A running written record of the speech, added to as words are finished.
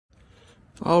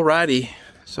Alrighty,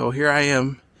 so here I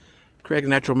am, Craig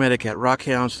Natural Medic at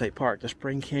Rockhound State Park, the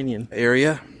Spring Canyon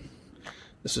area.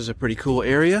 This is a pretty cool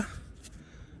area.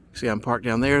 See, I'm parked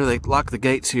down there. They lock the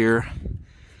gates here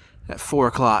at 4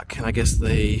 o'clock, and I guess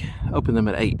they open them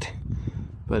at 8.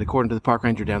 But according to the park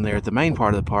ranger down there at the main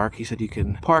part of the park, he said you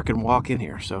can park and walk in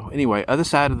here. So anyway, other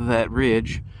side of that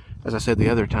ridge, as I said the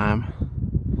other time,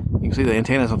 you can see the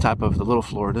antennas on top of the little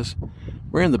Floridas.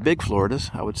 We're in the big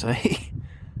Floridas, I would say.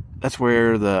 That's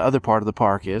where the other part of the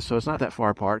park is, so it's not that far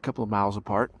apart, a couple of miles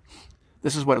apart.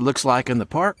 This is what it looks like in the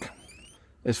park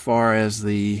as far as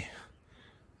the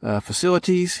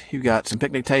facilities. You've got some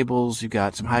picnic tables, you've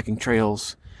got some hiking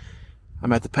trails.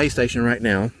 I'm at the pay station right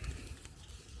now.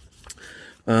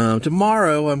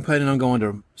 Tomorrow I'm planning on going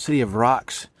to City of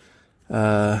Rocks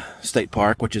State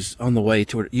Park, which is on the way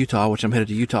to Utah, which I'm headed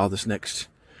to Utah this next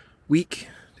week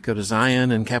to go to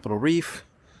Zion and Capitol Reef.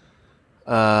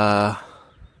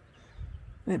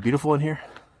 Isn't it beautiful in here?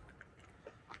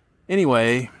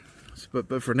 Anyway,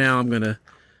 but for now I'm gonna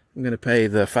pay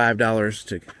the $5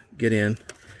 to get in.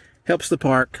 Helps the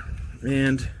park,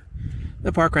 and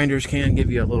the park rangers can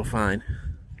give you a little fine.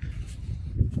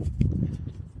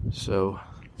 So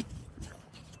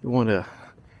you want to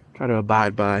try to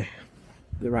abide by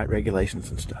the right regulations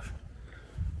and stuff.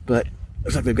 But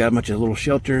looks like they've got a bunch of little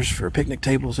shelters for picnic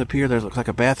tables up here. There looks like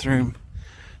a bathroom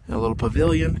and a little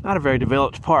pavilion. Not a very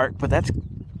developed park, but that's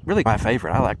really my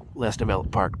favorite. I like less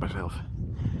developed park myself.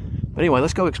 But anyway,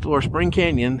 let's go explore Spring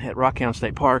Canyon at Rockhound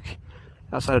State Park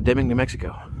outside of Deming, New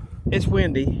Mexico. It's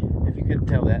windy, if you couldn't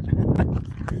tell that.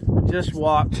 I just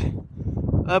walked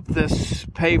up this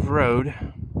paved road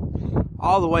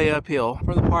all the way uphill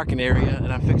from the parking area,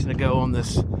 and I'm fixing to go on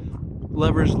this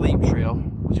Lover's Leap Trail,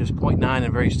 which is 0.9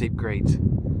 and very steep grades. I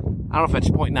don't know if that's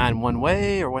 0.9 one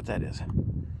way or what that is.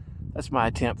 That's my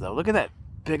attempt, though. Look at that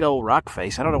big old rock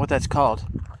face. I don't know what that's called.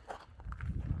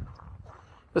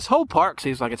 This whole park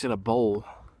seems like it's in a bowl.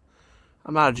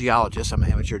 I'm not a geologist. I'm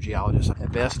an amateur geologist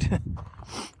at best.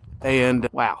 And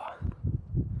wow,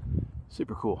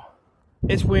 super cool.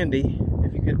 It's windy,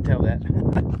 if you couldn't tell that.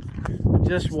 I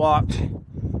just walked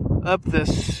up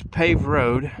this paved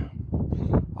road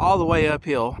all the way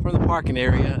uphill from the parking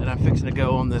area, and I'm fixing to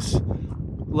go on this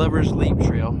Lover's Leap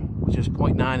Trail, which is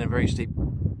 0.9 and very steep.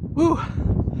 Woo!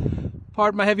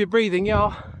 Pardon my heavy breathing,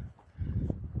 y'all.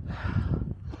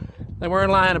 They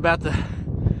weren't lying about the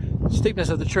steepness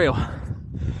of the trail.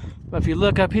 But if you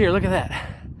look up here, look at that.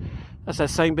 That's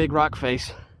that same big rock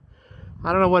face.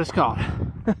 I don't know what it's called,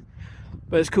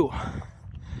 but it's cool.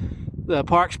 The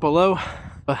park's below.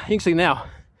 You can see now,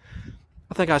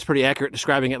 I think I was pretty accurate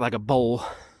describing it like a bowl.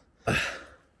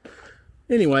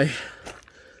 Anyway,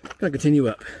 I'm gonna continue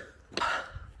up.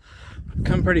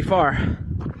 Come pretty far,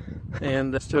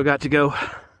 and still got to go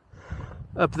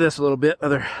up this a little bit,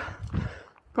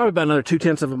 probably about another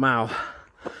 0.2 of a mile.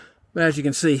 But as you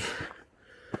can see,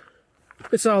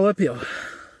 it's all uphill.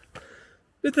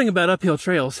 Good thing about uphill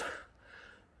trails,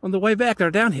 on the way back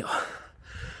they're downhill,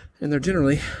 and they're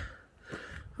generally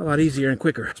a lot easier and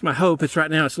quicker. It's my hope. It's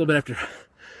right now, it's a little bit after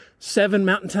 7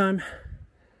 mountain time.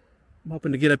 I'm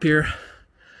hoping to get up here,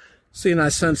 see a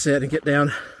nice sunset, and get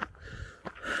down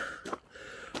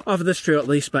off of this trail at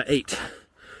least by 8.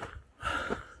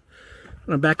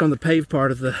 When I'm back on the paved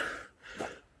part of the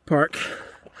park,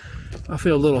 I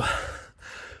feel a little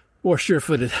more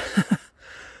sure-footed.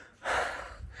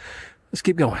 Let's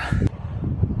keep going.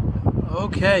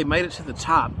 Okay, made it to the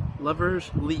top. Lover's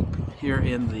Leap here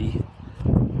in the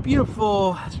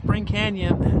beautiful Spring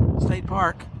Canyon State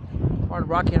Park, part of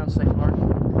Rockhound State Park.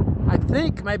 I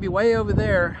think maybe way over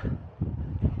there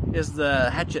is the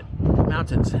Hatchet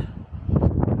Mountains.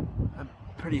 I'm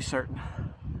pretty certain.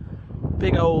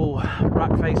 Big old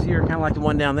rock face here, kind of like the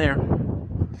one down there.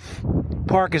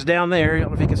 Park is down there. I don't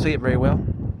know if you can see it very well.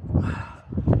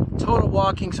 Total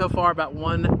walking so far about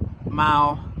 1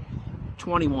 mile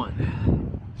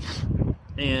 21.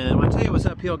 And when I tell you it was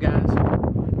uphill, guys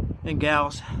and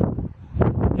gals,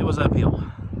 it was uphill.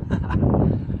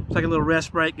 Take a little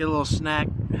rest break, get a little snack,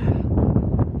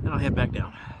 and I'll head back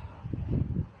down.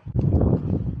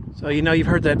 So you know, you've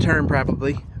heard that term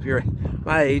probably if you're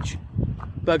my age.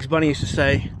 Bugs Bunny used to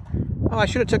say, "Oh, I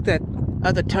should have took that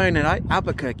other turn at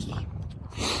Albuquerque."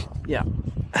 Yeah,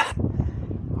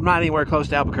 I'm not anywhere close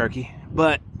to Albuquerque,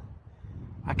 but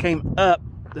I came up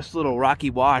this little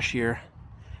rocky wash here.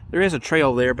 There is a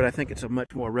trail there, but I think it's a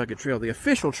much more rugged trail. The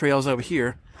official trail is over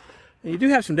here, and you do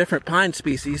have some different pine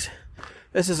species.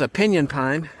 This is a pinyon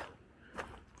pine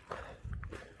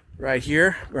right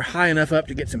here. We're high enough up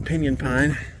to get some pinyon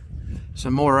pine.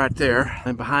 Some more right there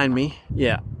and behind me.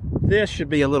 Yeah, this should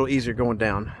be a little easier going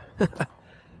down.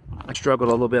 I struggled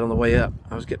a little bit on the way up.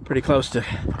 I was getting pretty close to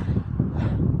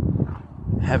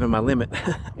having my limit.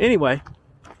 Anyway,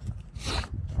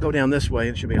 go down this way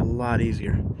and it should be a lot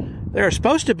easier. There are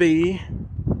supposed to be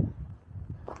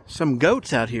some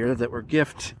goats out here that were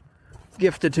gifted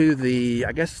to the,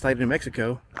 I guess, state of New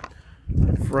Mexico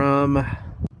from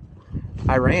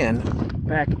Iran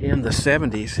back in the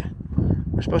 70s.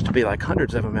 There's supposed to be like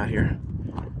hundreds of them out here,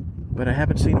 but I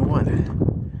haven't seen one.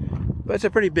 But it's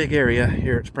a pretty big area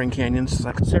here at Spring Canyons. It's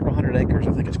like several hundred acres.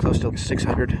 I think it's close to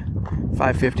 600,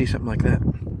 550, something like that.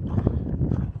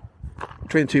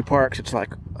 Between the two parks, it's like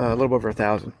a little over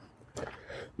 1,000.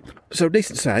 So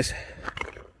decent size.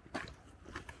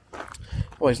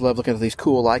 Always love looking at these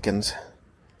cool lichens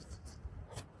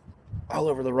all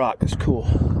over the rock. It's cool.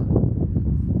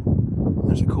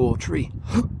 There's a cool tree.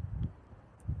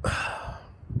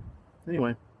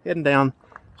 Anyway, heading down,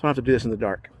 so I don't have to do this in the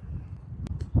dark.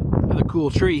 Another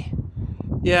cool tree.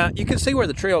 Yeah, you can see where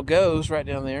the trail goes right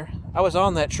down there. I was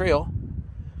on that trail,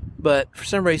 but for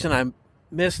some reason I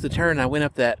missed the turn. I went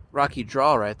up that rocky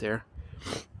draw right there,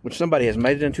 which somebody has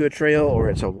made it into a trail, or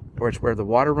it's where the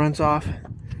water runs off.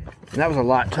 And that was a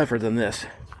lot tougher than this.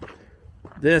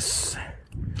 This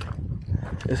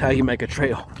is how you make a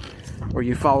trail, where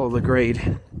you follow the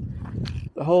grade.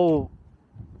 The whole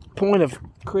point of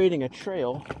creating a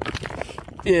trail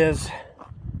is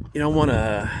you don't want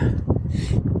to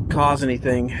cause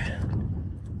anything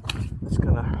that's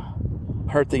going to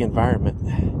hurt the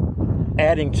environment,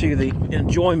 adding to the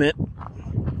enjoyment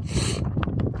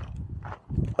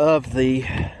of the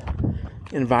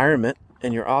environment.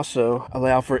 And you're also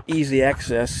allow for easy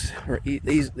access, or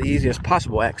the easiest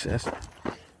possible access.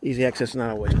 Easy access is not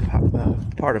always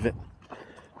part of it.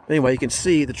 Anyway, you can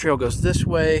see the trail goes this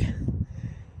way.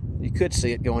 You could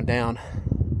see it going down.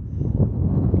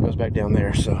 It goes back down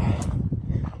there. So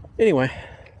anyway,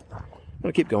 I'm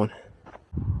gonna keep going.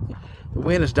 The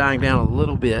wind is dying down a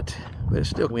little bit, but it's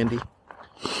still windy.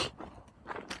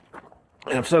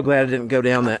 And I'm so glad I didn't go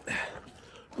down that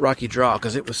rocky draw,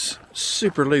 because it was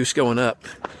super loose going up.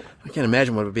 I can't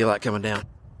imagine what it would be like coming down.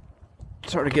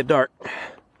 It's starting to get dark.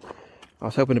 I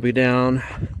was hoping to be down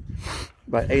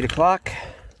by 8 o'clock.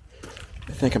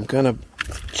 I think I'm gonna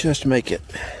just make it.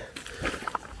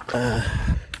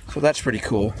 So that's pretty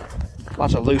cool.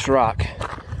 Lots of loose rock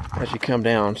as you come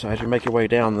down. So as you make your way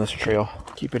down this trail,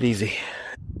 keep it easy.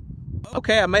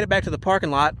 Okay, I made it back to the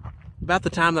parking lot about the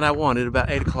time that I wanted,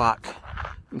 about 8 o'clock.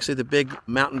 You can see the big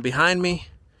mountain behind me.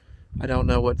 I don't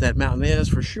know what that mountain is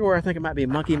for sure. I think it might be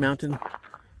Monkey Mountain,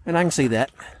 and I can see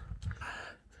that.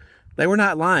 They were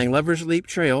not lying. Lover's Leap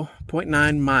Trail,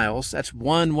 0.9 miles. That's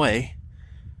one way.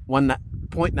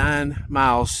 0.9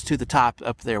 miles to the top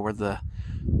up there where the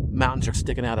mountains are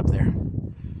sticking out up there.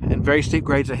 And very steep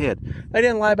grades ahead. They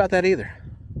didn't lie about that either.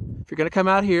 If you're going to come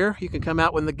out here, you can come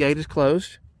out when the gate is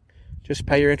closed. Just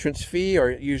pay your entrance fee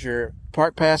or use your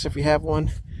park pass if you have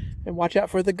one. And watch out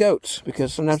for the goats,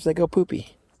 because sometimes they go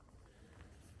poopy.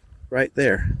 Right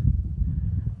there.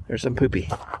 There's some poopy.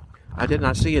 I did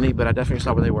not see any, but I definitely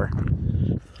saw where they were.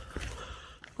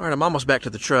 All right, I'm almost back to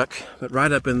the truck, but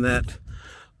right up in that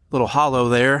little hollow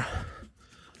there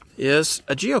is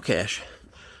a geocache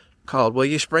called Will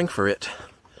You Spring for It?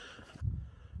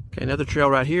 Okay, another trail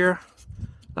right here.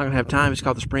 Not gonna have time. It's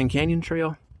called the Spring Canyon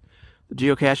Trail. The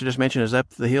geocache I just mentioned is up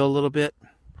the hill a little bit.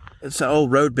 It's an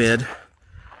old road bed,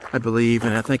 I believe,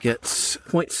 and I think it's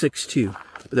 0.62.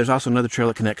 But there's also another trail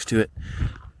that connects to it.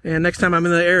 And next time I'm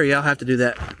in the area, I'll have to do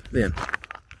that then.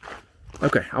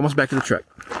 Okay, almost back to the truck.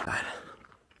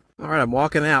 All right, I'm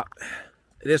walking out.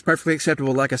 It is perfectly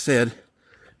acceptable, like I said,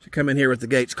 to come in here with the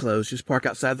gates closed. Just park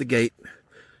outside the gate,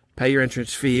 pay your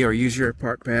entrance fee, or use your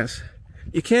park pass.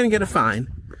 You can get a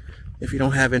fine if you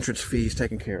don't have entrance fees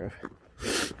taken care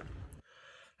of.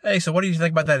 Hey, so what do you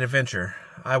think about that adventure?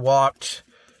 I walked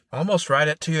almost right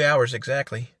at 2 hours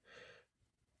exactly.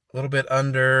 A little bit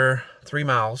under 3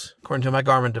 miles, according to my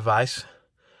Garmin device.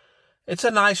 It's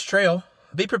a nice trail.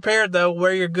 Be prepared, though.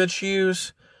 Wear your good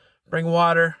shoes. Bring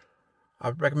water. I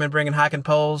recommend bringing hiking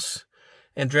poles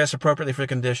and dress appropriately for the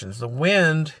conditions. The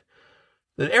wind,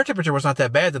 the air temperature was not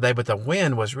that bad today, but the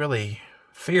wind was really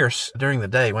fierce during the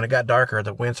day. When it got darker,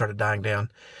 the wind started dying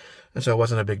down, and so it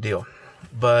wasn't a big deal.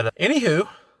 But anywho,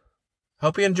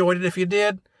 hope you enjoyed it. If you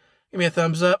did, give me a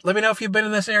thumbs up. Let me know if you've been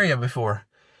in this area before.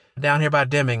 Down here by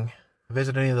Deming,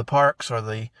 visit any of the parks or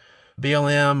the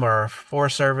BLM or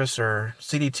Forest Service or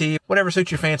CDT, whatever suits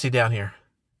your fancy down here.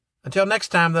 Until next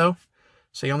time, though,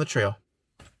 see you on the trail.